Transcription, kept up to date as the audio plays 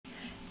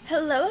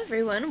Hello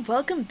everyone,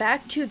 welcome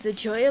back to the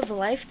Joy of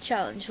Life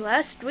Challenge.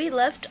 Last we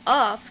left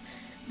off,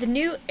 the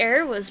new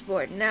heir was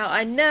born. Now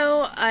I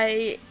know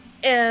I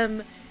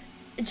am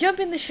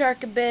jumping the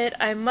shark a bit.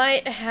 I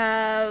might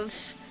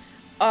have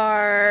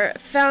our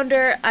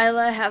founder,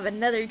 Isla, have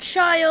another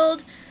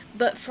child,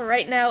 but for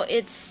right now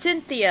it's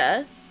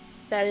Cynthia,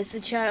 that is the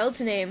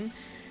child's name,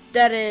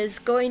 that is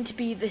going to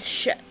be the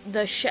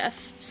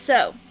chef.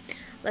 So,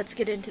 let's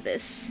get into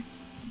this.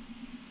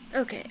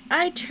 Okay,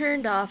 I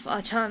turned off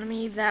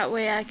autonomy, that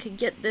way I could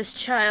get this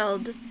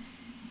child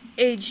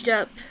aged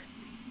up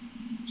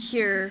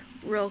here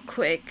real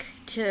quick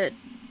to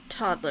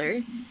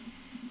toddler.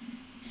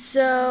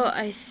 So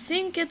I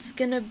think it's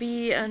gonna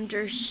be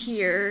under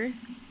here.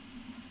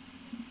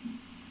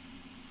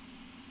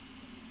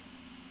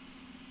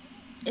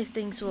 If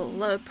things will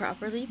load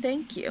properly,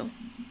 thank you.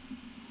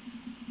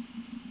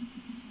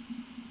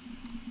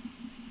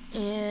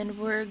 And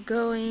we're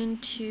going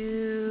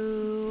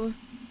to...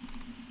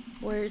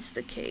 Where's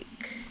the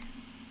cake?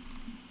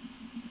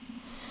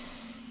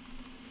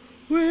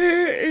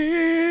 Where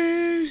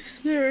is...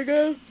 There we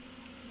go.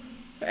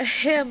 A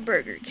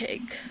hamburger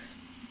cake.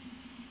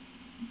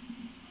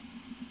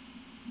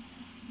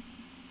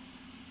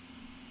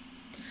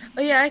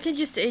 Oh yeah, I can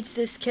just age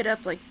this kid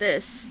up like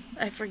this.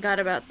 I forgot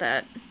about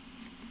that.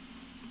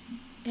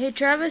 Hey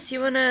Travis,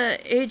 you wanna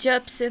age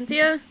up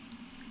Cynthia?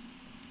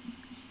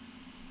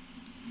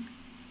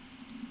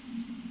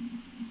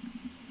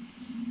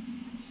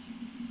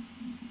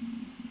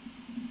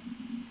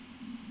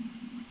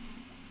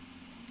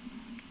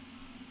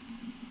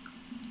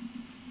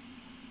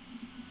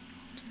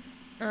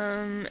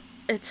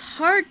 It's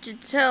hard to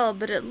tell,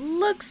 but it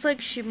looks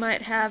like she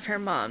might have her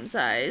mom's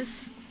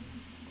eyes.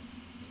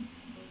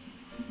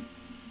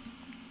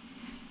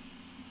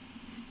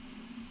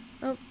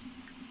 Oh,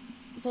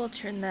 we'll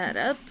turn that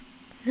up.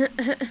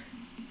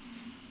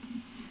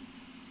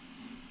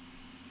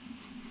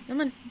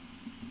 Come on.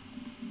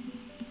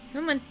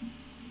 Come on.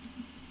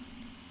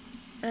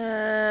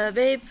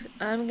 Babe,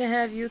 I'm gonna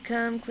have you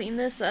come clean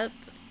this up.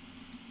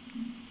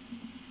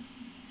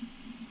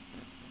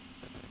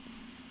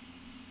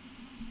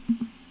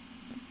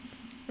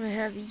 I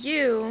have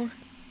you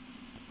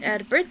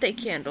add birthday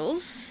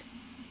candles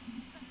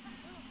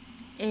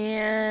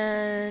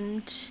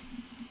and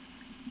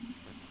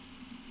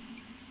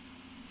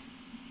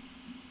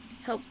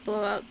help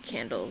blow out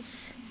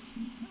candles.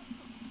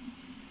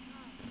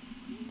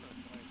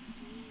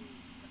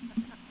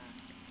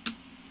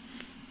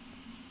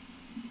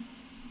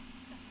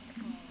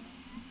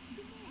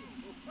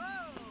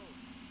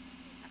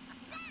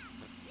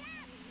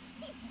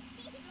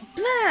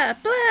 Blah,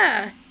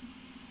 blah.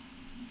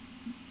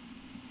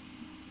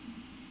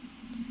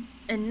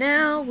 And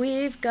now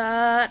we've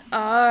got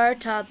our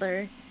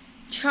toddler.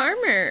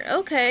 Charmer,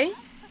 okay.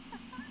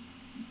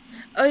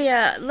 Oh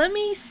yeah, let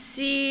me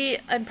see.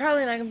 I'm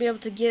probably not going to be able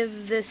to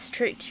give this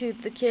trait to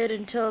the kid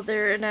until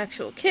they're an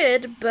actual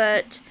kid,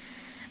 but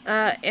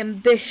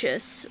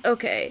ambitious.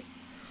 Okay.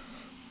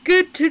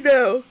 Good to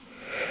know.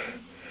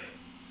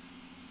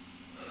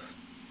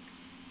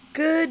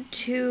 Good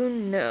to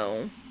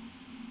know.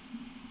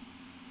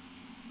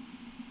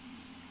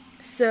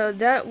 So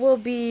that will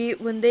be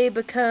when they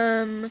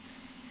become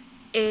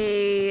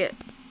a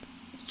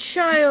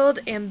child.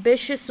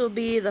 Ambitious will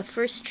be the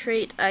first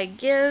trait I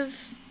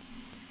give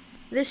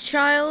this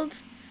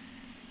child.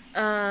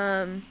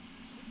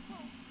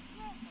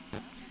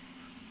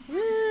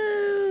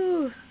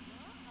 Woo!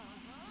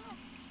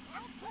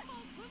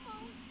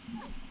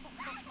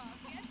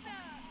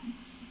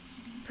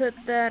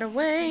 Put that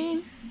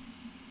away.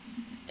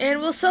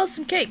 And we'll sell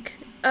some cake.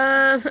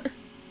 Oh,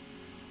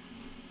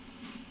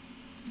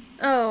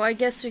 I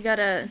guess we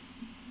gotta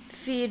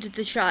feed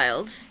the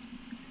child.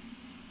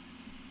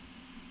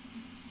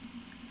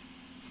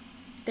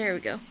 There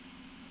we go.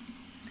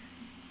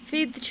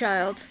 Feed the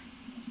child.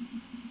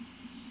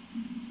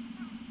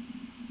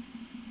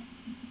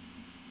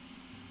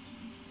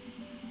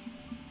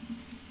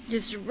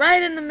 Just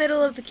right in the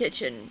middle of the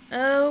kitchen.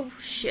 Oh,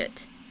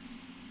 shit.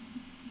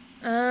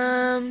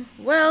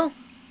 Well,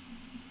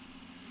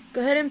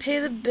 go ahead and pay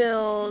the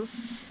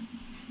bills.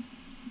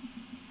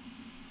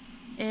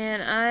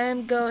 And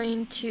I'm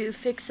going to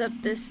fix up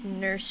this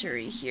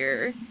nursery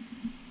here.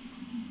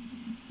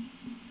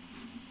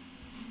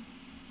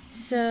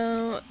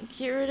 So,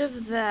 get rid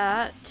of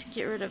that.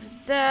 Get rid of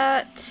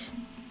that.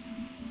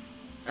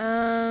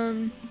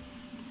 That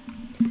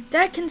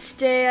can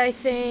stay, I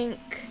think.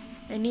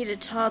 I need a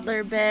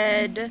toddler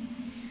bed.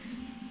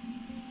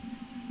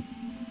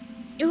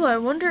 Ooh, I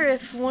wonder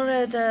if one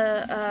of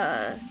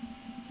the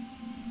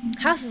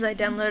houses I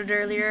downloaded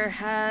earlier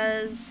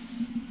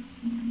has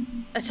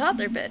a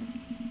toddler bed.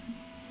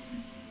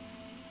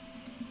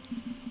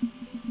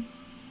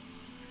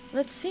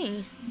 Let's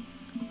see.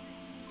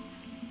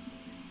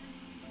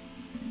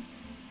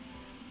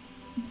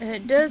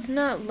 It does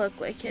not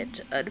look like it,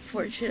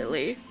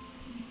 unfortunately.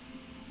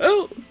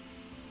 Oh!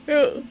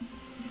 Oh.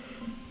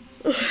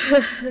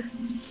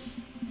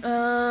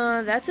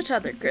 That's a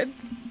toddler crib.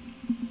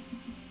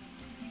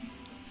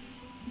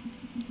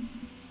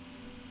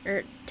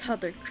 or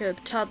toddler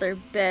crib, toddler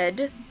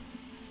bed.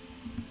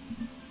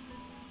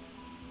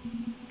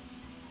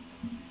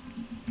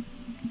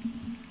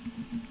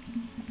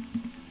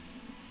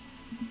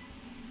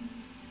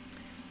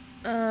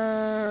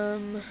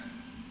 I'm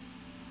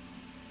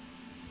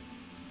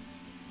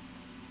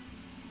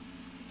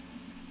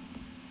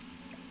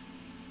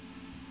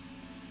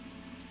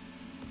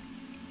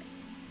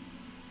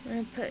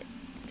gonna put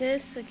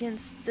this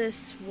against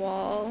this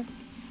wall.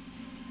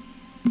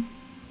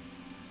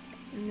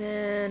 And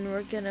then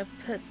we're gonna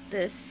put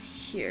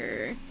this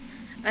here.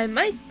 I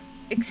might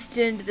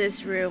extend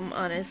this room,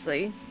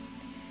 honestly.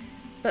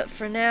 But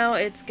for now,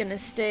 it's gonna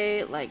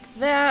stay like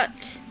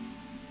that.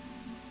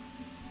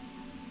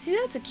 See,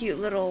 that's a cute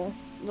little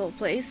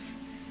place.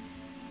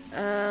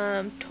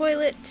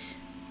 Toilet.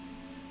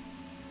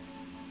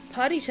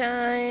 Potty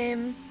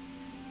time.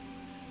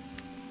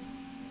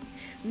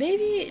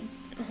 Maybe,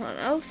 hold on,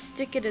 I'll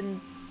stick it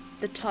in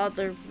the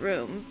toddler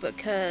room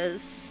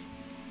because...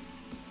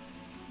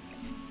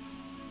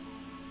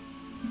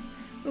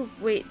 Oh,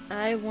 wait,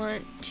 I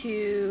want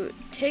to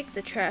take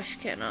the trash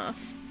can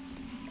off,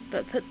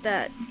 but put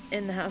that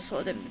in the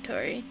household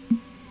inventory.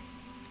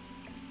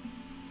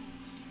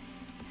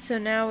 So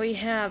now we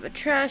have a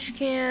trash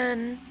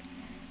can,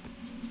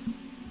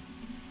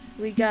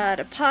 we got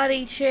a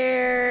potty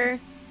chair,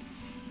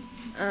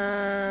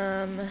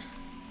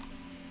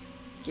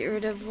 get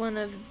rid of one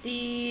of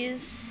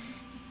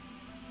these,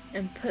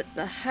 and put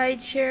the high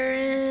chair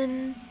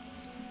in.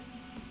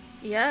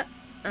 Yeah,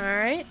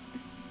 alright.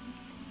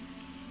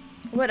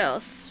 What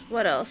else?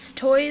 What else?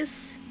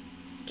 Toys?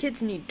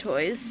 Kids need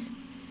toys.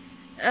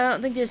 I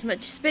don't think there's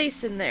much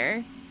space in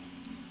there.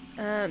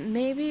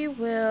 Maybe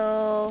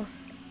we'll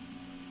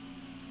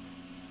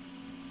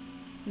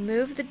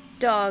move the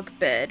dog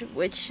bed,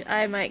 which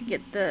I might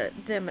get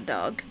them a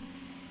dog.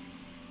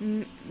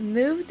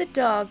 Move the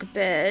dog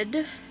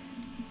bed.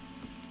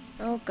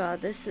 Oh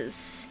god, this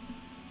is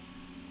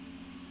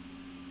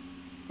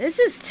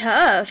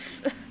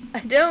tough. I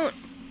don't...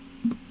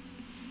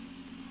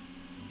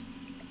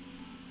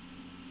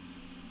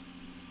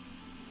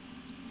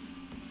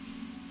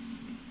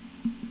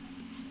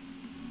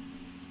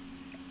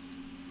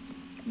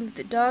 Move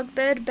the dog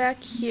bed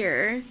back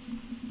here.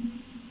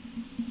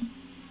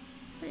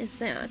 What is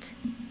that?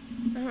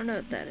 I don't know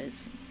what that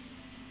is.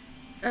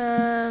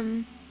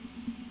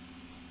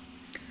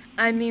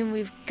 I mean,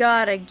 we've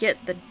gotta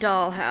get the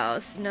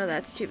dollhouse. No,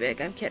 that's too big.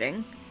 I'm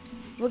kidding.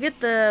 We'll get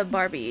the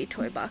Barbie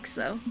toy box,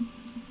 though.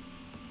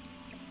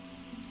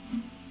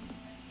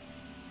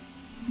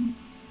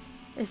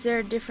 Is there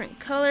a different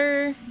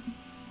color?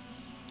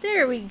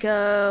 There we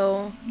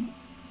go.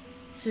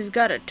 So we've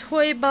got a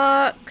toy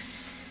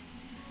box.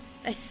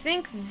 I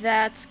think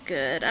that's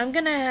good. I'm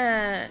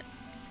gonna...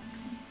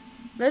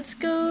 Let's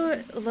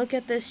go look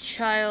at this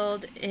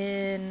child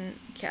in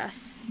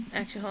Cass.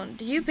 Actually, hold on.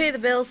 Do you pay the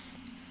bills?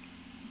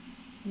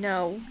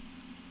 No.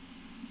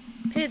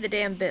 Pay the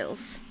damn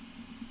bills.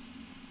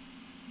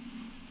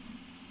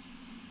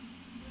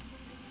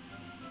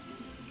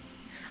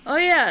 Oh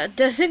yeah,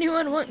 does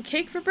anyone want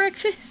cake for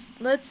breakfast?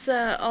 Let's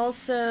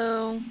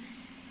also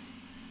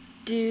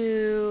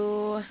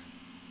do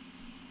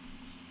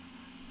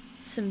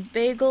some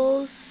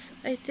bagels,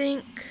 I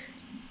think.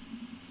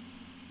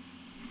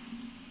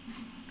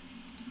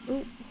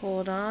 Ooh,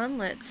 hold on,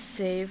 let's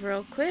save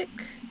real quick.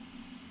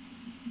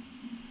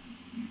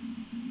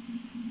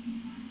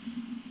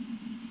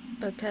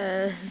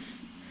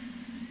 Because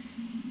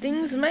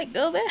things might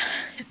go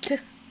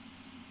bad.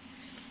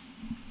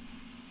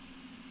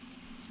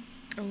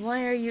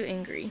 Why are you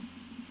angry?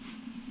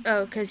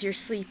 Oh, because you're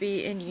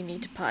sleepy and you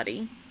need to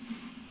potty.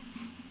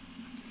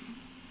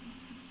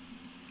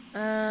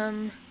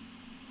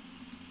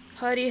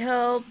 Potty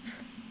help.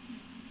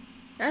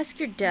 Ask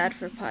your dad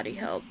for potty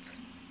help.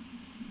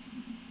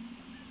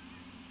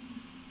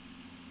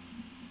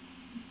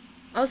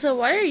 Also,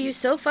 why are you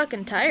so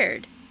fucking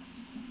tired?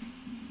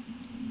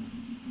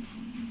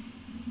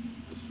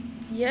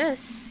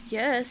 Yes,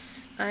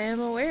 yes, I am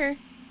aware.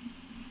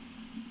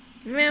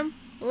 Ma'am,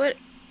 what?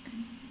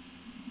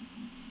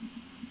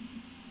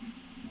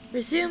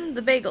 Resume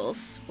the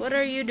bagels. What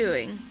are you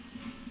doing?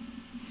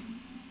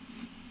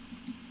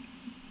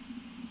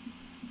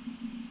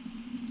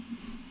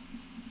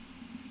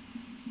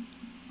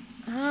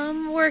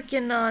 I'm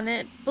working on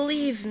it,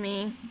 believe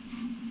me.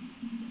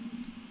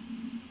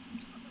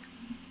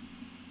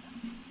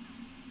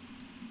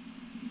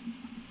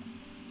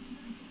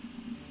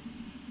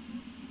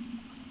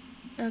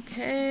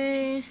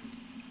 Okay.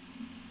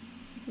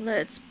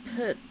 Let's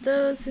put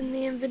those in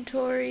the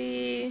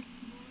inventory.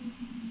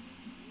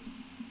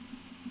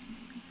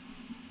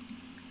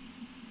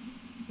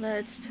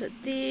 Let's put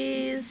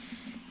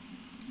these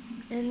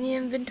in the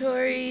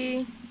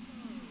inventory.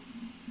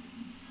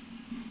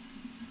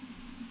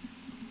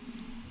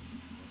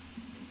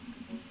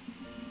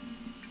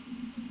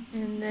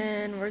 And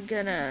then we're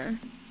gonna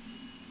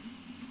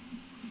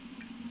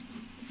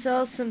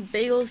sell some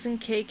bagels and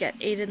cake at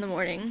 8 in the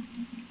morning.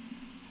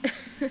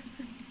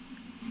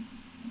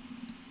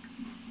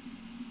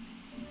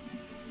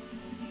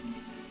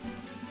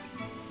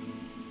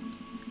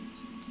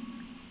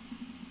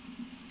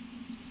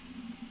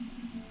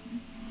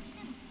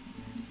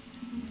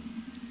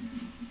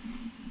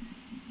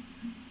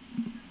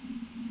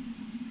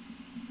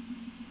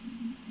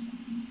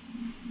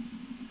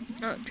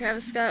 Oh,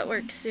 Travis got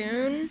work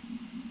soon.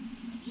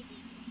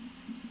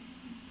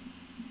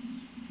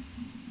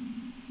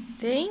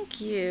 Thank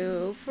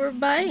you for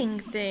buying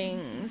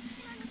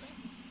things.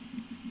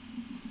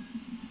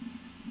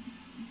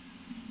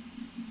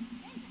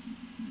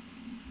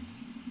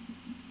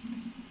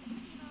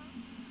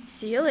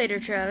 See you later,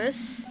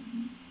 Travis.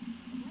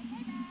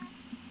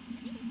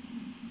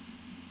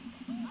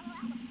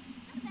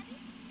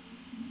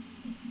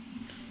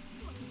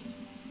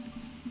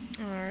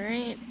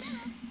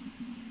 Alright.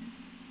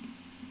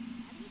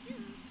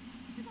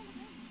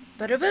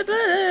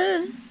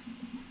 Ba-da-ba-ba!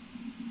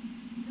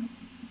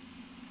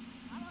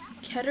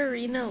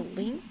 Katarina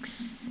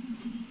Links?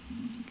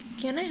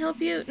 Can I help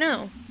you?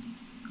 No.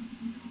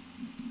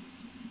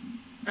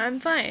 I'm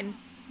fine.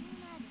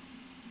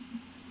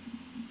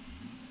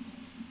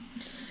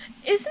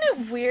 Isn't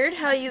it weird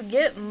how you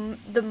get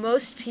the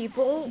most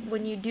people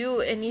when you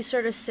do any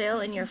sort of sale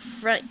in your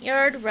front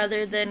yard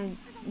rather than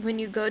when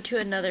you go to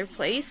another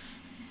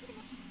place?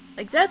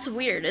 Like, that's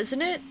weird,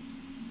 isn't it?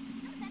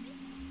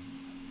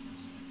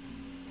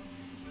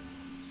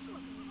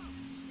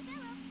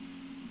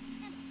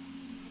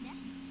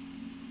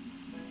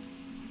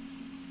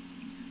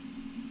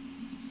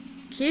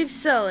 Keep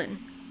selling.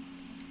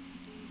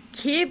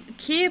 Keep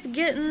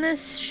getting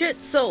this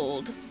shit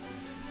sold.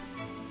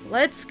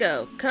 Let's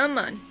go. Come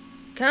on.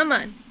 Come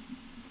on.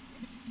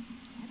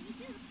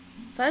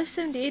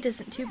 578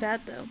 isn't too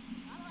bad, though.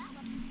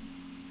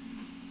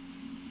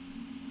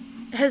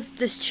 As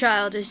this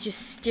child is just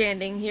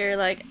standing here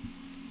like,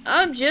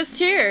 I'm just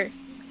here.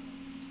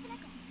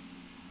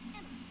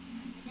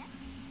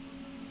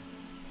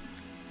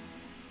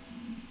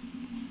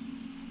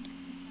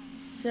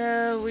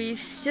 So we've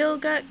still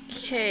got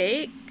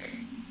cake.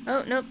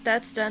 Oh, nope,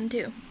 that's done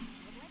too.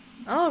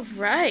 All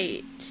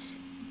right.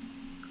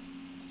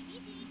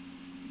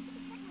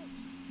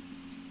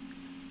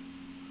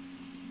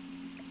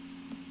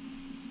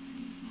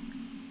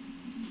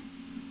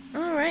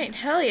 All right,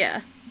 hell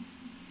yeah.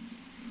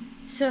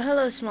 So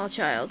hello, small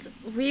child.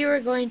 We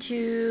were going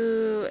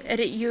to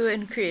edit you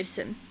and create a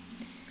sim.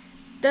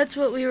 That's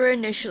what we were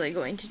initially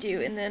going to do,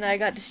 and then I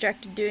got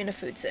distracted doing a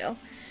food sale.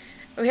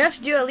 We have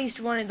to do at least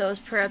one of those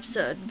per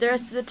episode. The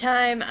rest of the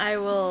time, I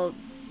will,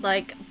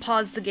 like,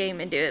 pause the game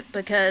and do it,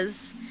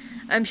 because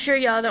I'm sure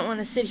y'all don't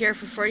want to sit here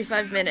for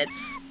 45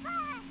 minutes.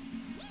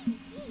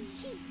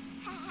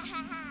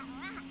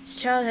 This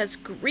child has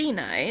green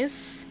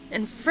eyes.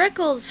 And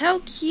freckles, how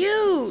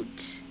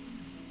cute!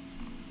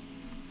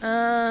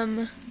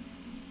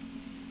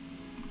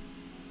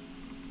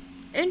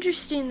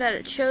 Interesting that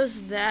it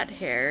chose that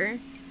hair.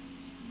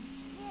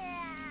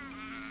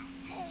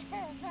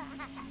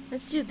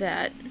 Let's do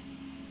that.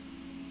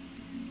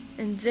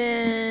 And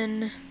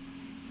then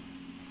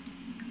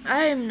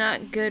I am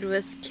not good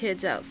with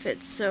kids'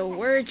 outfits, so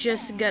we're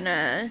just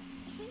gonna...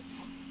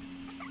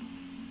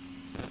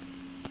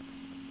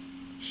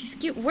 She's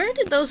cute. Where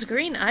did those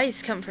green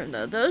eyes come from,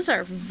 though? Those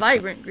are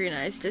vibrant green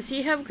eyes. Does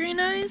he have green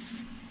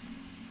eyes?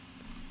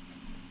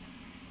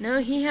 No,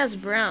 he has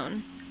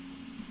brown.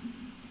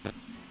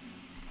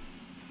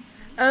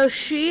 Oh,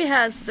 she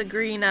has the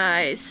green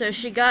eyes, so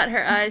she got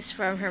her eyes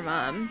from her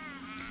mom.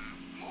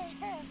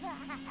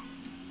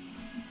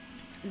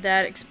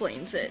 That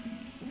explains it.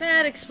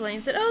 That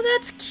explains it. Oh,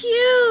 that's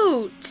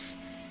cute!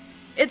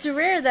 It's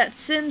rare that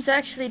Sims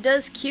actually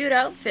does cute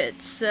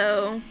outfits,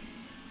 so...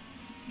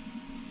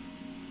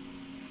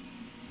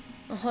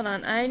 Well, hold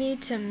on, I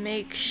need to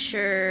make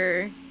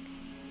sure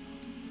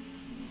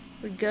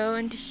we go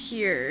into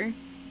here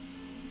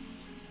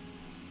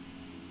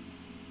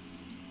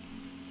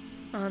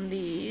on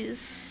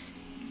these,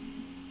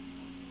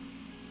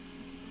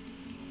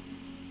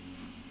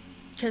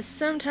 because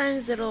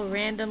sometimes it'll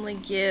randomly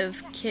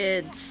give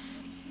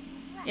kids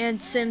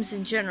and Sims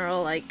in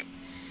general like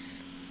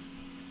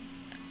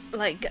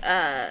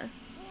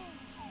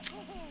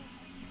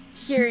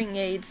hearing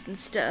aids and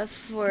stuff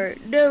for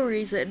no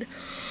reason.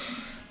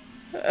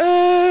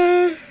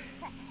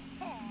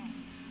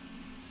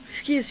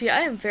 Excuse me,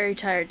 I am very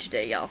tired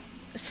today, y'all.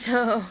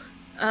 So,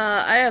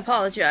 I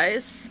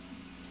apologize.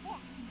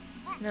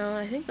 No,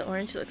 I think the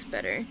orange looks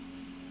better.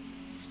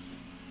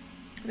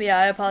 But yeah,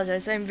 I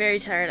apologize. I'm very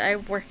tired. I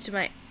worked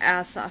my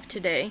ass off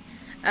today.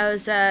 I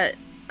was at,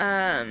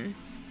 I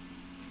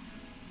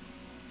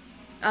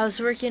was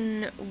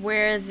working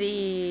where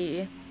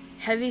the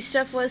heavy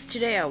stuff was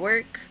today at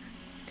work.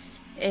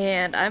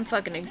 And I'm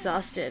fucking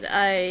exhausted.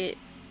 I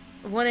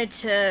wanted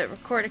to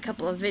record a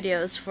couple of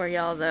videos for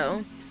y'all,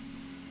 though.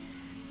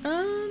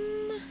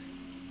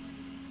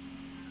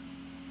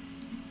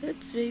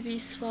 Let's maybe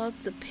swap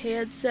the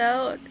pants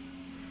out.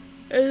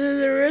 And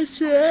then the rest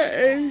of that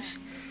is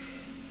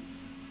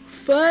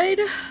fine.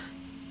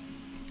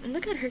 And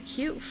look at her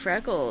cute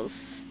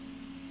freckles.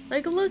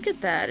 Like, look at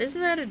that. Isn't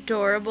that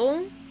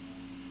adorable?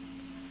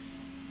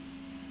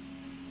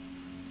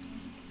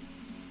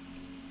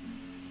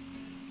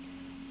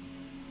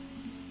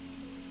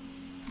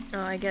 Oh,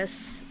 I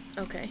guess,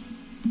 okay.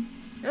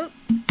 Oh.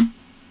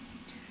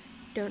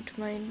 Don't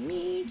mind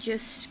me,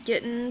 just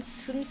getting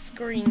some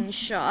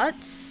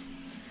screenshots.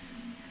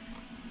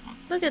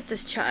 Look at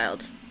this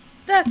child.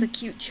 That's a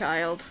cute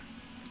child.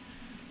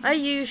 I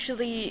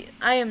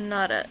am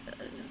not a,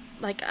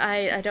 like,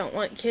 I don't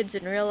want kids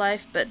in real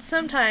life, but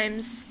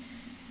sometimes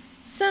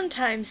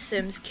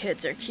Sims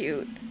kids are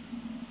cute.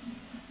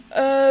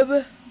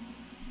 Yeah,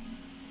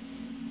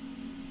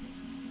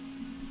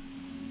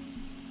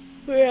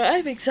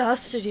 I'm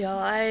exhausted,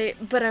 y'all.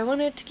 But I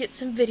wanted to get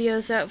some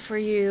videos out for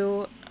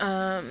you,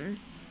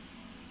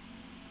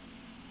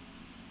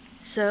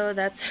 so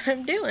that's what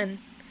I'm doing.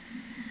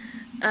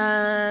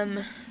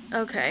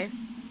 Okay.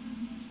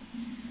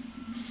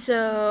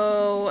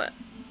 So,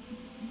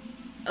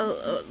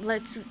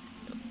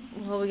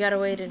 well, we gotta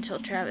wait until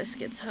Travis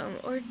gets home.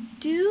 Or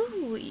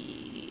do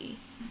we?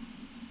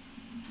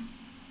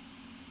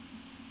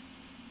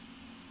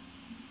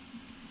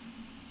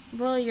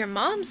 Well, your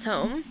mom's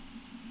home.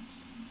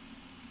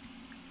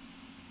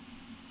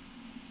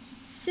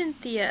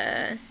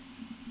 Cynthia.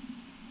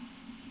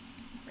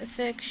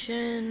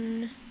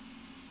 Affection.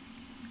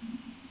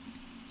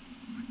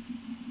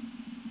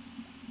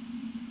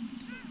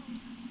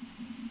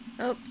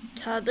 Oh,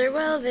 toddler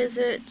well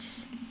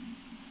visit.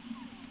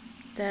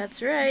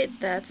 That's right,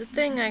 that's a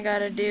thing I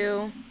gotta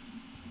do,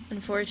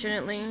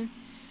 unfortunately.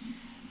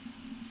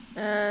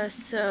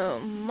 So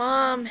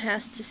mom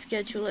has to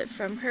schedule it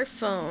from her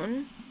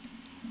phone.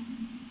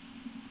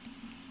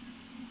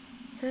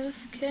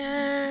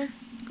 Healthcare,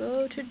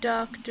 go to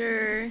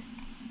doctor.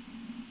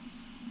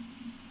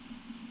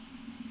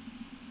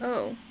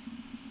 Oh.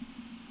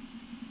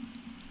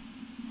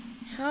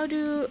 How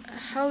do...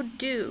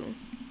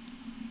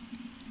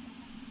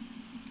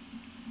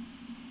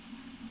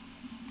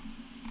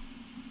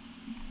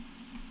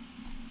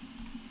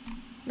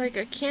 Like,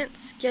 I can't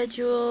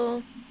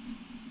schedule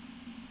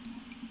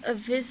a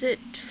visit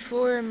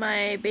for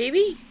my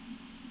baby?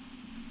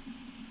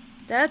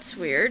 That's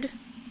weird.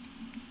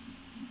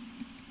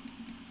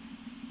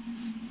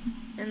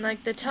 And,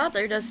 like, the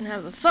toddler doesn't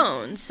have a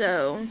phone,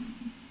 so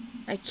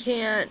I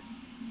can't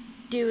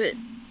do it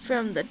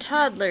from the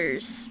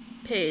toddler's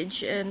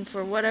page, and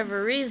for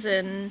whatever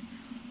reason,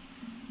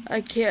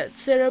 I can't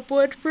set up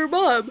one for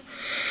mom.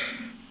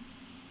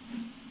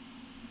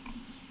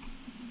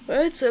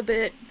 That's a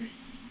bit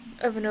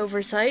of an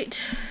oversight.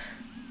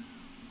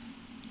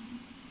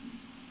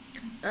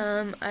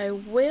 I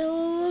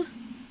will...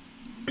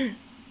 I'm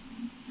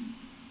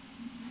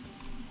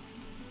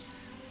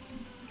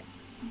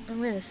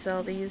gonna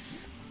sell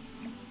these.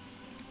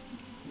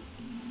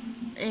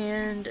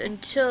 And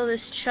until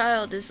this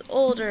child is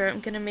older, I'm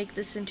gonna make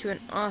this into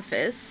an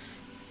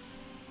office.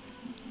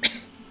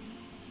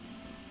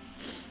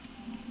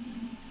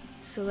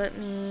 So let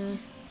me...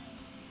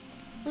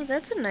 Oh,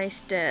 that's a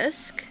nice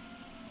desk.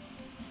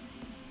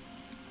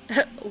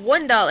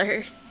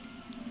 $1.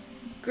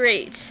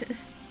 Great.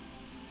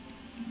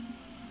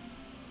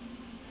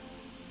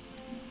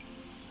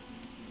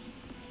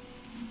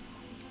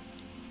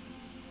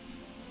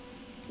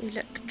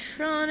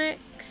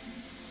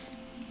 Electronics.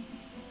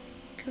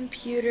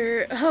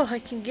 Computer. Oh, I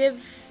can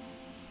give...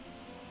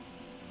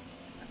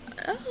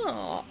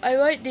 Oh, I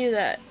might do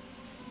that.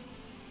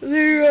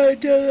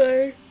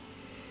 $0.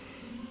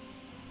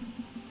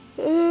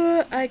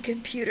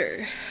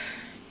 Computer.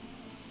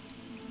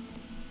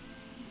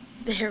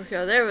 There we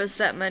go. There was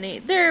that money.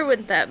 There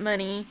went that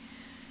money.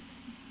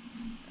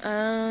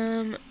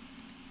 We're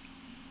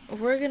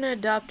gonna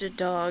adopt a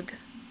dog.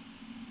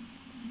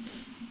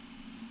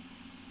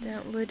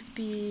 That would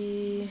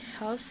be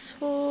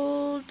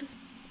household.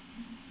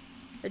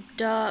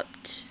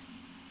 Adopt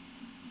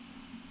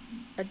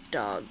a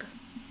dog.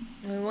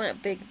 We want a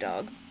big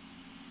dog.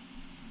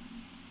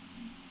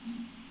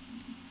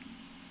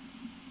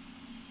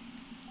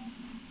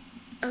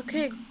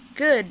 Okay,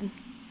 good.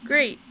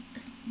 Great.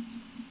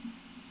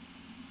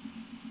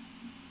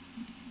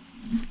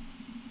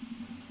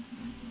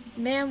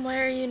 Ma'am, why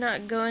are you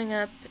not going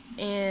up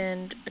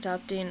and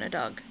adopting a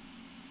dog?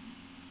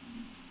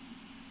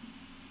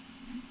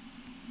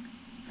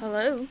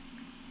 Hello?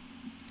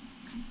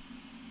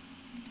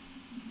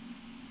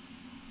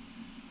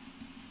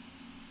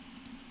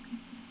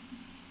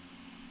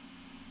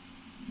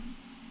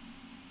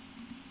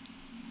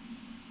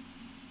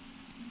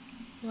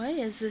 Why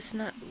is this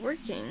not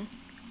working?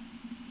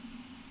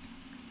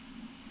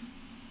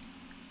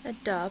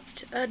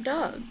 Adopt a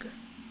dog.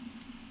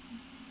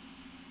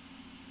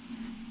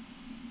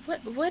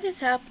 What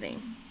is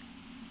happening?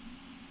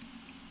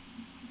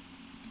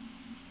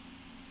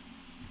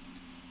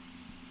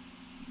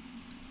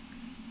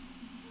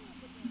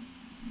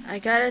 I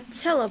gotta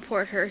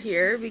teleport her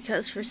here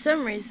because for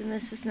some reason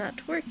this is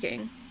not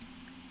working.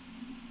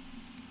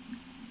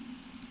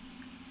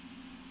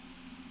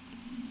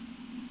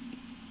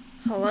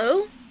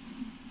 Hello?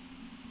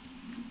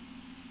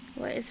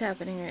 What is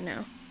happening right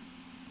now?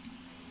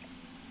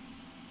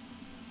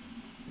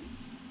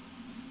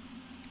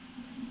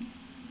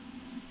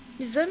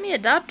 Just let me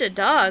adopt a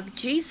dog.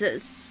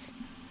 Jesus.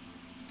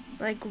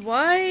 Like,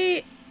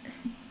 why?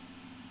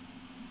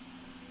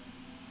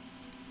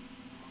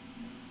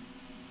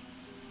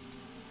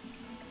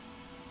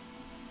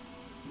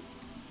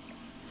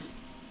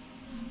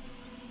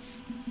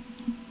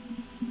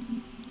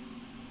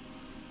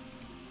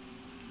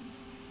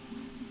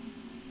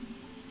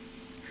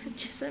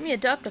 Just let me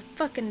adopt a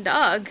fucking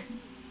dog.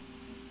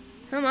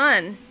 Come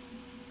on.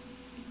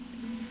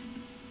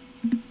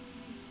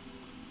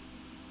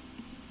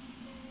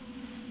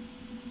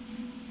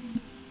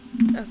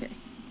 Okay.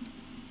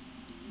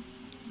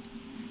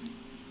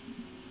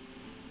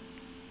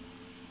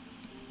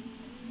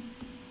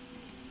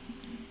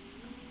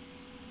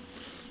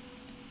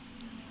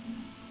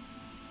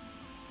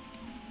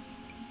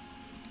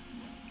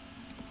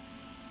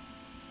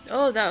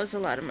 Oh, that was a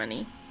lot of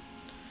money.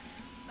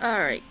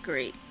 Alright,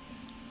 great.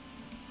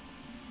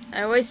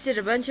 I wasted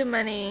a bunch of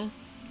money.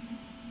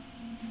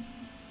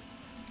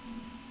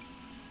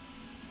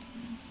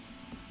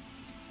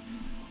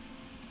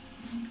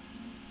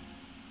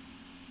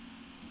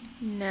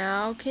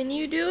 Now can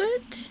you do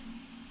it?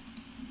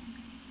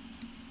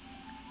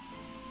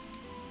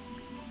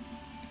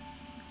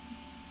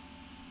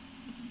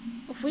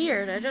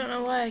 Weird, I don't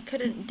know why I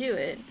couldn't do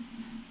it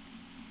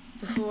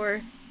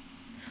before.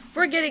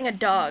 We're getting a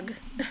dog.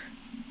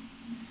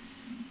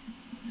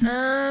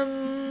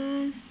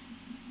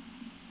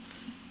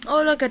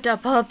 Oh, look at the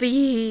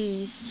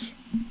puppies.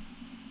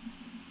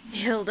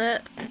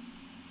 Hilda.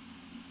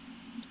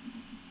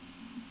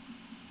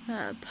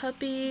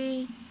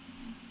 Puppy.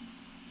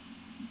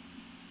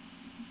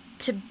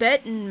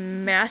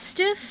 Tibetan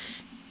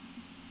Mastiff?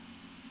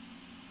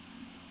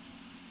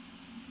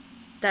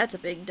 That's a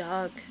big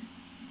dog.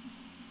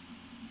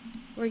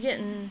 We're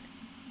getting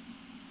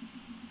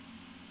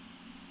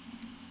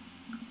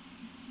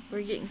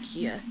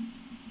Kia.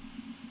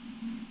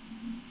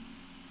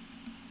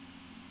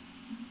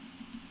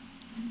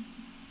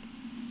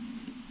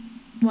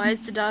 Why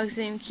is the dog's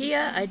name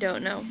Kia? I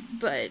don't know,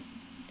 but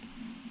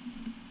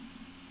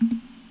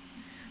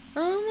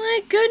oh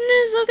my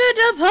goodness, look at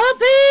the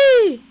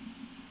puppy!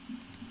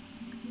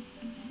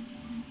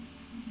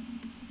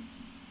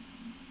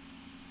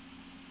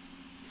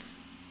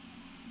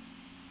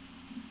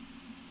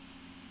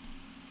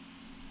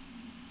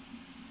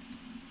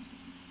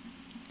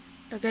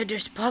 Look at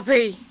this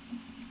puppy.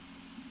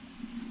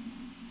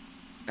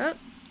 Oh,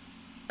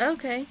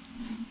 okay.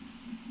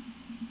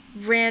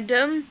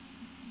 Random.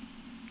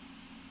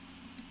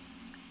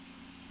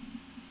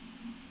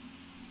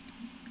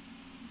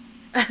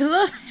 I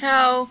love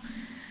how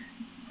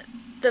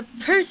the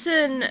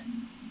person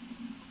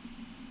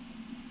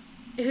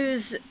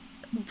who's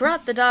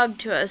brought the dog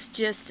to us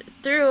just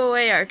threw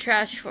away our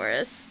trash for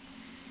us.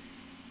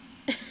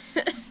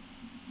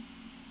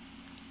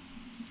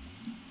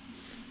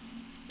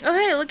 Oh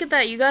hey, look at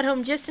that. You got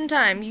home just in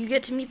time. You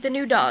get to meet the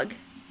new dog.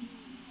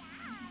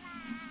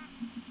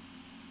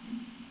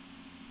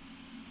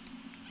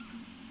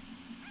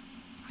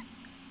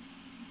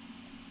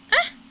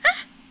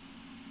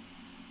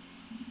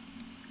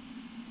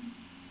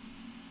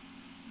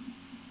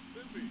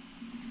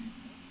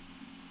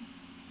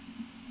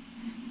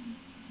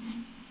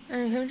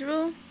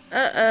 Uncomfortable?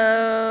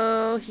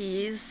 Uh-oh,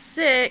 he's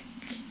sick.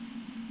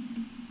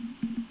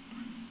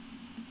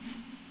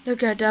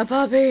 Look at that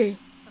puppy.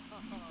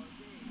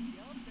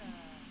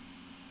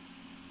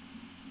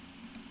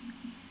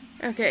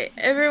 Okay,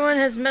 everyone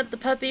has met the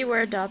puppy.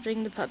 We're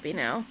adopting the puppy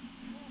now.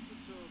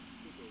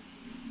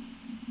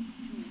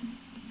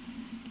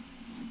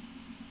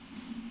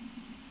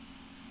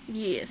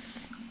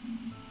 Yes.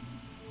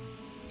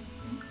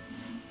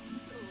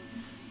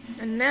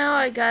 And now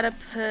I gotta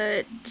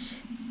put...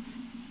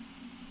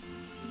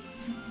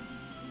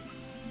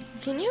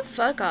 Can you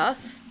fuck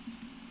off?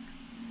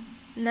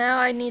 Now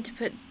I need to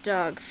put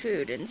dog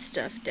food and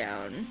stuff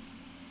down.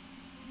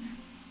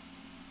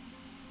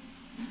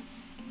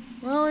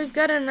 Well, we've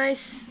got a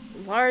nice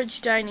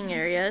large dining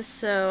area,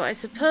 so I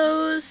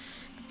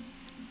suppose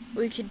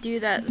we could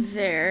do that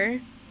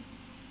there.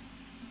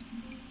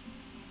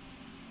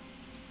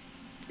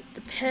 Get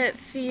the pet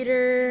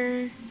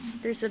feeder.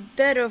 There's a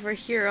bed over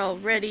here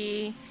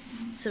already,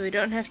 so we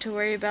don't have to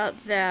worry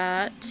about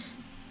that.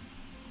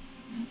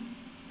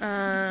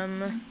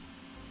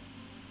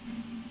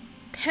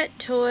 Pet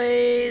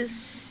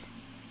toys.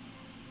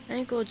 I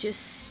think we'll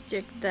just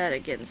stick that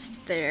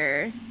against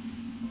there.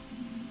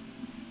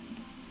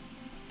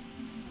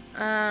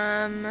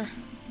 I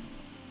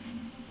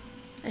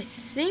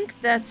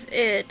think that's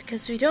it,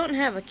 because we don't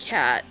have a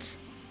cat,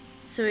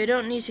 so we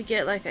don't need to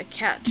get like a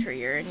cat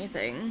tree or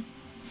anything.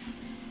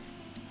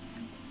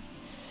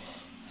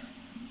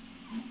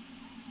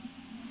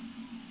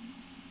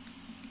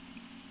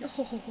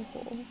 Oh,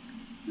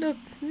 look,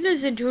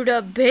 listen to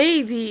the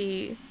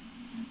baby.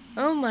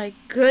 Oh my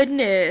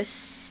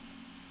goodness.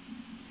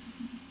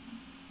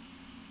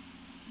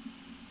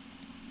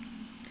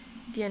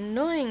 The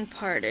annoying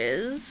part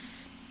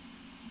is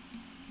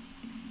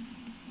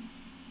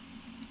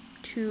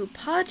to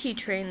potty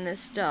train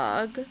this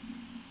dog,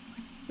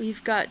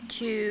 we've got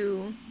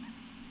to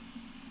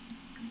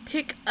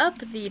pick up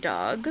the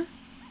dog.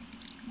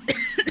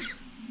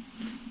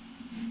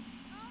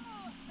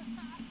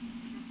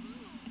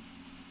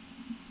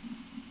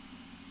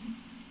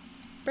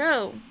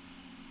 Bro.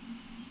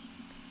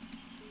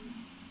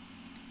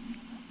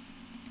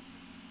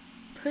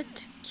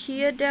 Put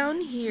Kia down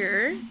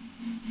here.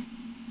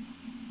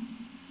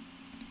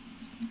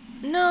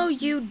 No,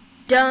 you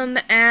dumb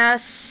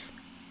ass.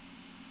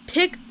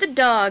 Pick the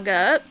dog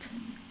up.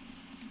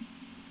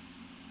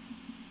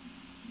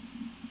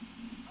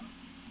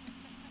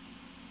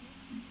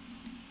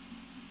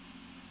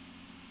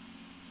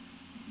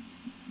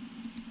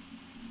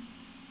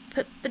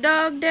 Put the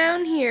dog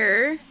down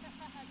here.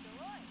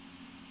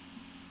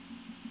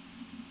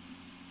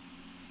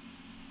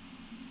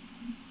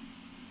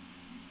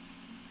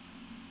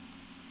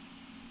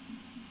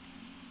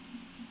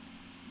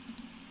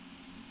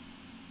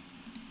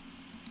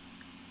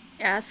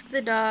 Ask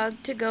the dog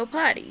to go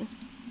potty.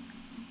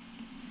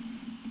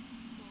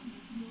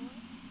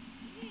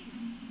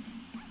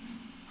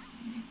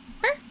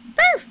 Burr,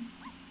 burr.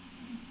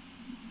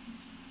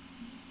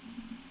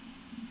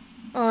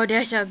 Oh,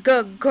 that's a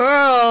good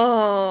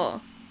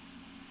girl.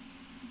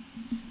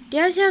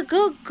 That's a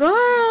good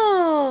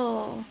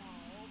girl.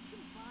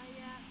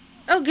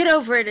 Oh, get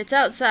over it. It's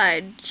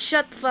outside.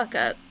 Shut the fuck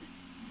up.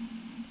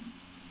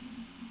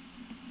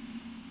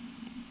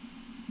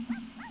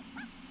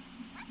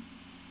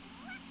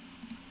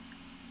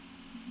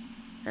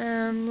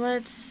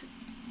 Let's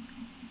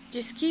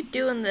just keep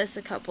doing this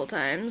a couple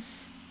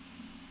times.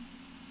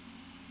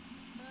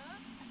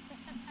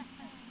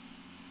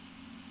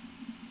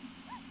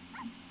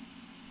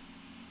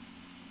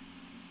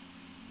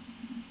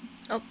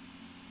 Oh.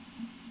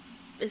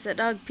 Is that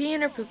dog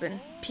peeing or pooping?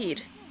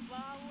 Peed.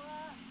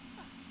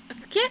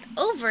 Get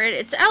over it.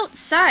 It's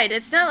outside.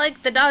 It's not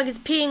like the dog is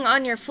peeing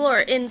on your floor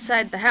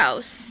inside the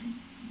house.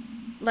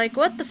 Like,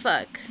 what the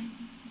fuck?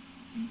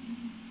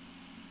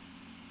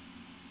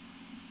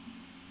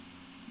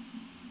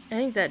 I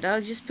think that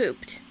dog just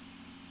pooped.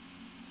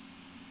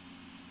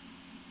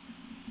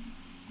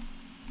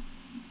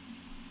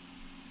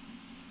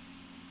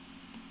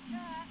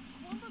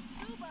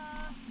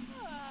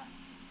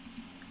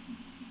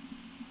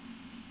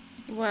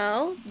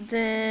 Well,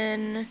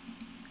 then...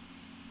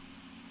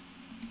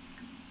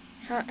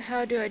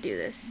 How do I do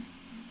this?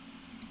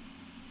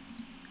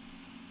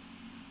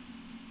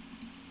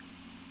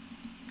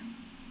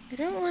 I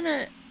don't want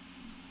to...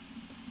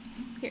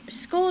 Here,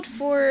 scold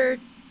for...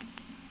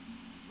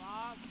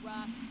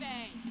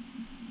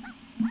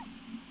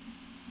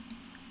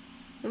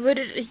 Would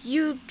it...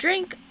 You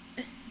drink...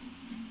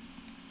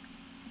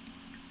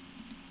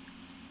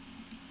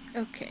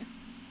 Okay.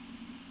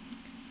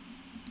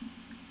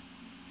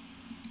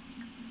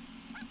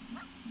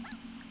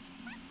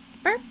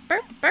 Burp,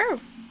 burp, burp.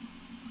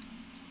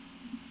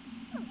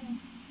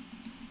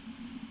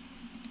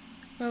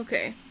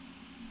 Okay.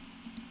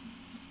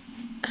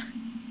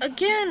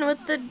 Again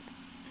with the...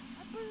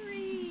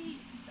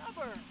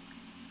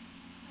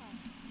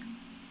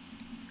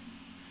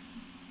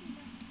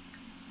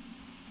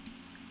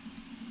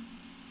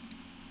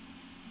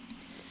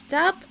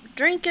 Stop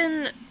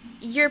drinking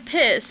your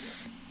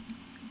piss.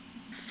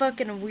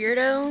 Fucking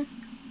weirdo.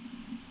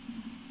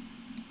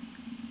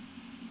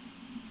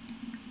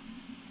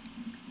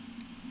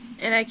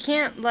 And I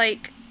can't,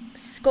 like,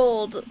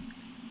 scold.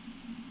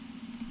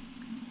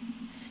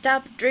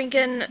 Stop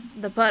drinking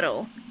the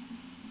puddle.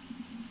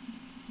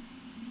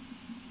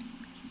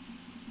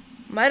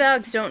 My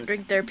dogs don't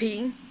drink their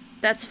pee.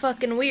 That's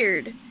fucking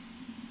weird.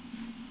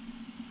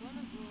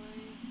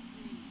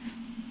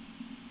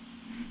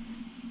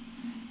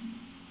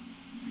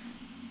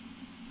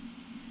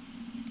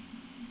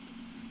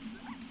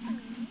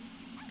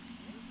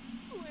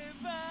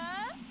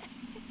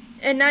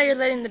 And now you're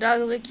letting the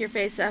dog lick your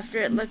face after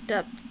it looked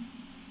at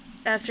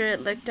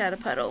a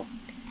puddle.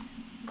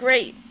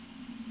 Great.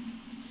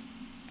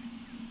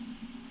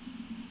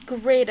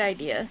 Great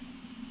idea.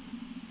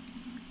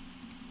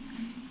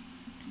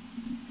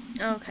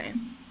 Okay.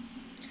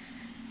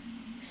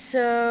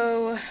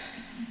 So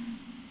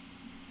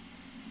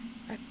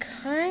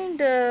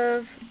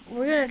we're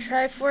gonna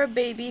try for a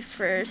baby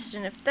first,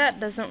 and if that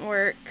doesn't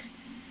work,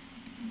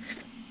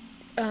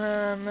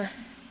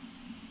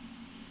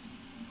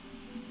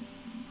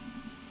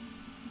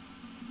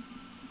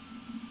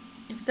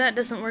 if that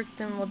doesn't work,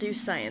 then we'll do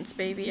science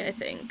baby, I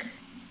think.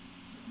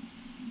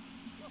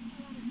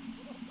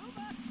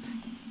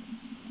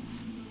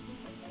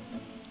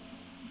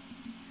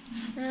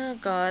 Oh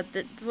god,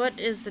 what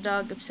is the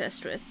dog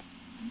obsessed with?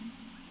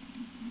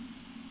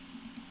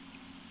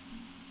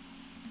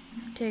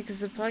 Takes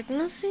the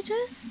pregnancy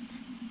test?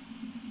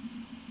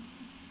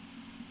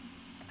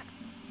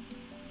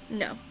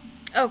 No.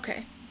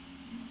 Okay.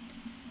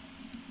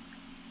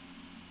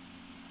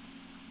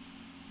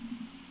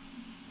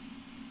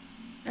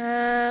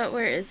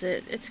 Where is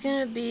it? It's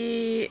gonna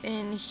be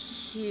in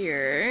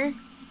here.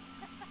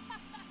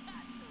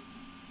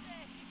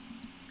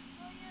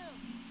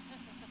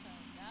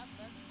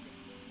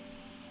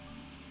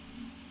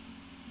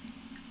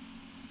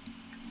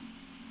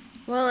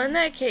 Well, in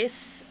that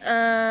case,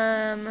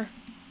 where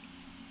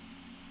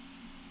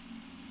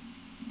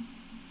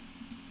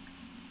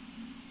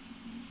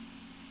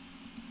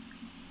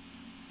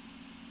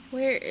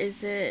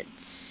is it?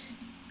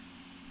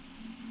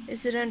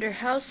 Is it under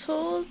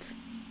household?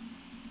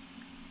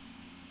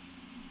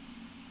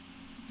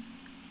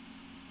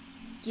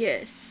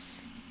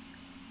 Yes.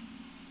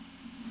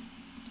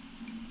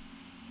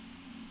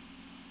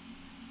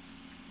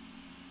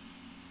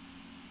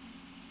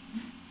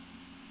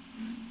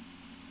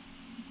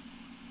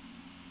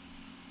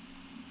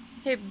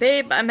 Hey,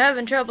 babe, I'm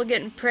having trouble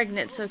getting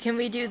pregnant, so can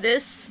we do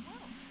this?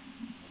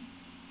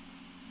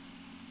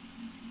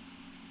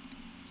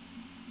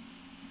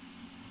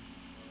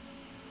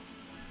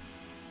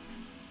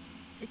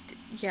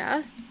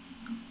 Yeah?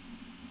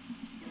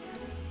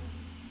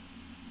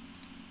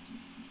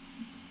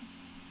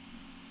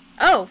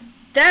 Oh,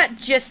 that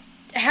just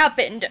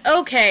happened.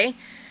 Okay.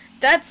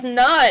 That's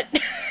not...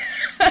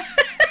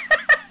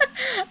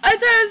 I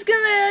thought I was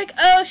gonna, like,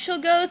 oh, she'll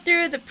go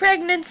through the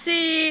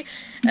pregnancy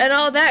and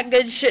all that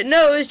good shit.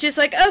 No, it was just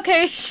like,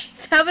 okay,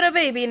 she's having a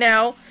baby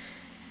now.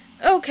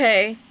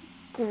 Okay.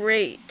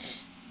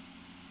 Great.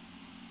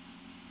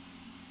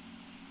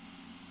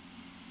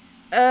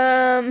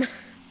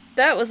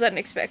 That was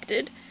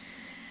unexpected.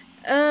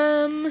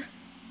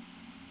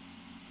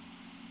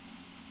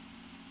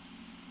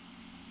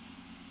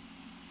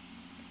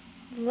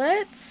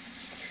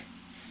 Let's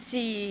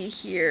see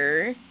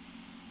here.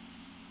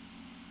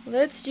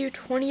 Let's do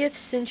 20th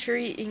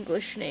century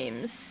English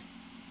names.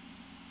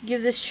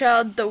 Give this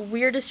child the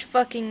weirdest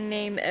fucking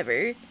name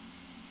ever.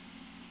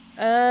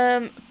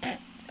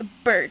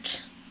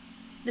 Bert.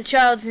 The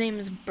child's name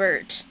is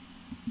Bert.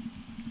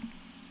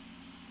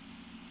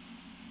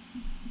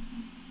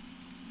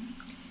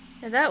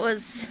 And that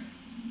was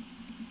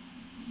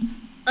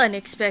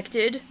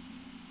unexpected.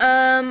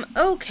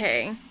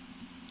 Okay.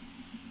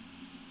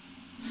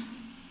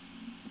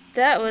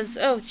 That was,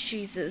 oh,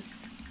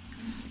 Jesus.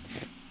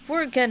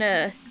 We're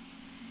gonna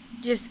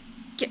just,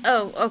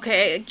 oh,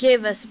 okay, it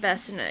gave us a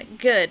bassinet.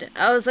 Good.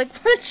 I was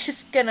like, we're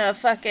just gonna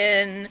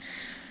fucking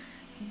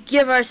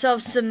give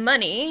ourselves some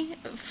money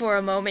for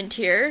a moment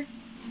here.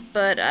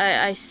 But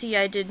I see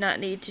I did not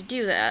need to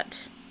do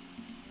that.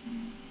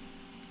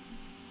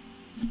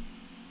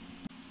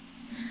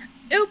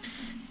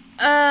 Oops.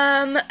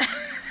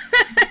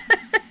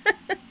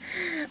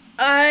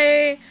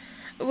 I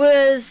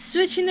was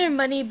switching their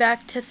money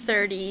back to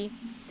 30,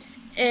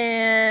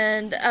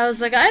 and I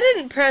was like, I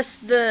didn't press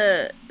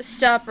the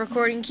stop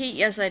recording key.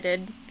 Yes, I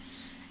did.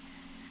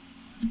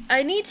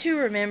 I need to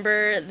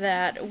remember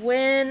that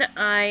when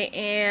I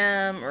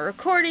am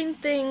recording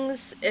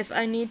things, if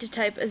I need to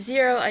type a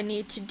 0, I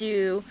need to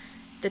do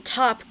the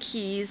top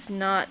keys,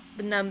 not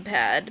the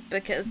numpad,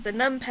 because the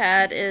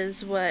numpad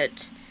is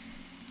what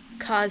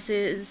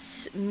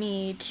causes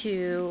me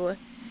to,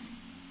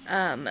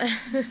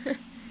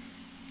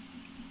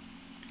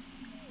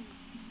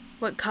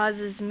 what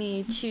causes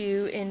me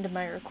to end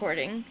my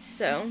recording,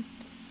 so.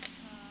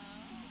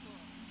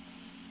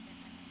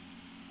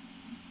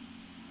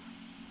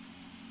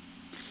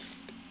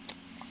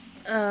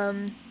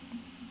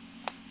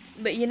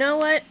 But you know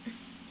what?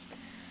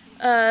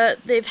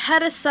 They've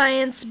had a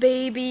science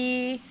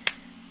baby.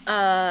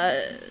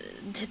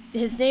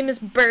 His name is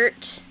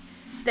Bert.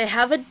 They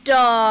have a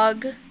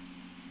dog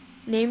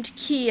named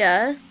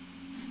Kia.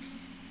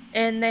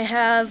 And they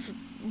have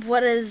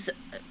what is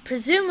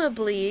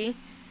presumably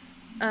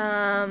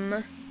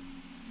the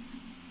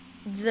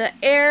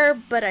heir,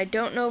 but I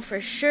don't know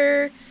for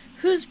sure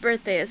whose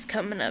birthday is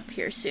coming up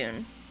here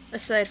soon,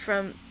 aside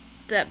from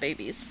that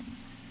baby's,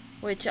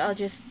 which I'll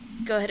just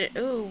go ahead and,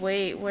 ooh,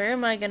 wait, where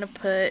am I gonna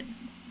put,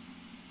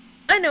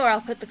 I know where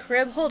I'll put the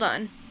crib, hold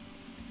on.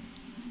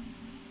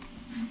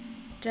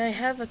 Do I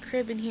have a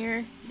crib in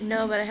here?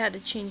 No, but I had a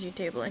changing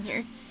table in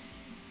here.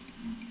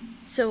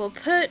 So we'll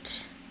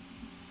put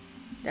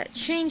that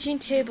changing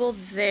table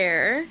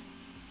there.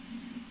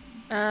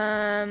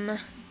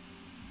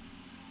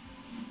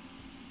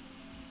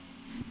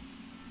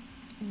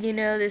 You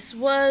know, this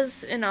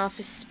was an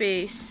office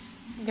space.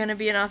 Gonna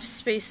be an office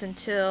space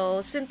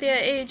until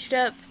Cynthia aged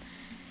up.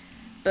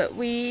 But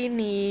we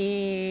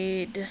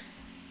need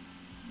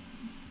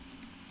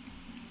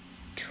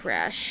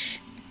trash.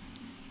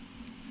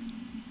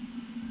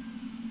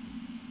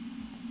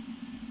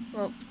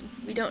 Well,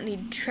 we don't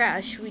need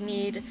trash. We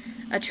need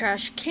a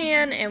trash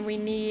can and we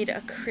need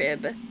a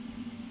crib.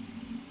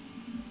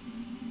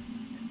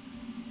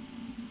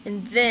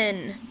 And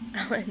then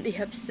I'll end the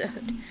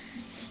episode.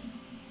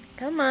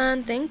 Come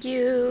on, thank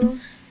you.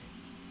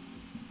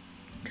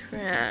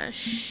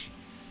 Trash.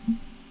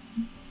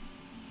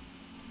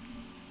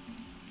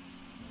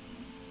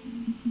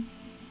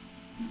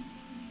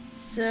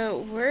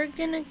 So we're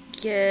gonna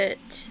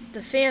get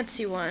the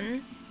fancy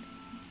one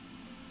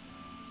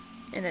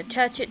and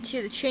attach it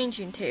to the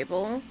changing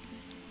table.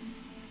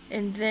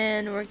 And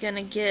then we're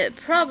gonna get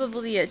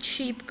probably a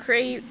cheap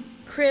crib.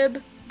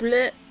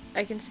 Bleh,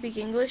 I can speak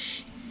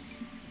English.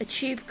 A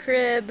cheap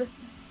crib.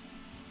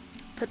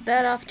 Put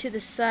that off to the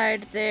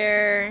side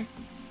there.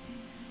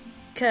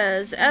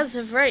 Because as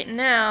of right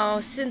now,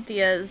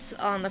 Cynthia's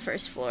on the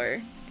first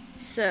floor.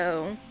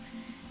 So,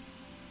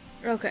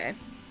 okay.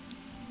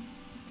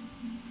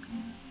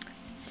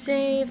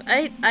 Save.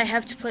 I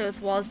have to play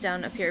with walls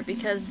down up here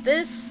because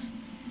this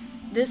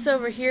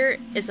over here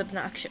is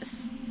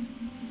obnoxious.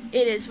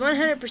 It is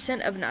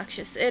 100%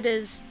 obnoxious. It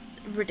is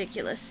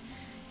ridiculous.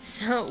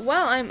 So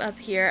while I'm up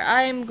here,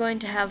 I'm going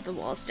to have the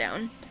walls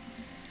down.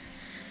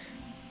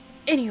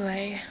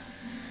 Anyway,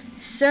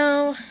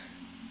 so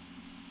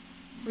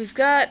we've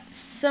got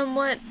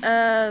somewhat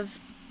of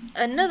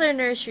another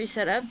nursery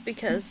set up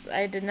because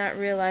I did not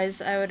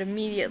realize I would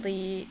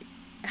immediately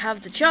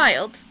have the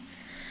child.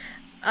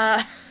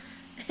 I'm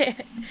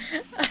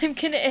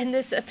gonna end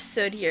this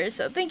episode here,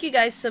 so thank you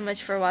guys so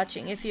much for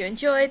watching. If you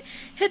enjoyed,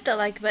 hit the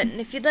like button.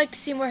 If you'd like to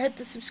see more, hit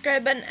the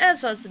subscribe button,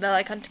 as well as the bell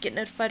icon to get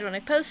notified when I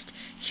post.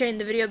 Sharing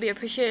the video would be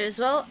appreciated as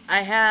well.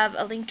 I have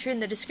a link tree in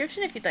the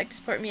description if you'd like to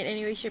support me in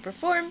any way, shape, or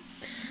form.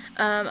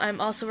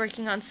 I'm also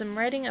working on some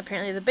writing.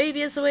 Apparently the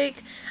baby is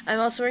awake. I'm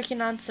also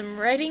working on some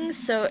writing,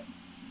 so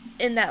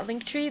in that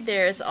link tree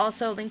there's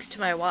also links to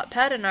my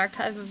Wattpad, an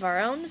archive of our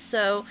own,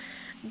 so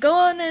go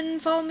on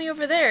and follow me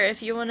over there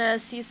if you want to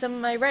see some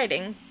of my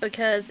writing,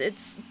 because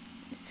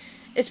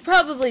it's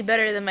probably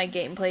better than my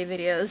gameplay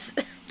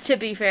videos, to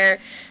be fair.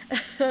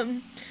 But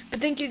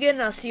thank you again,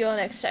 and I'll see you all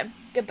next time.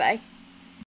 Goodbye.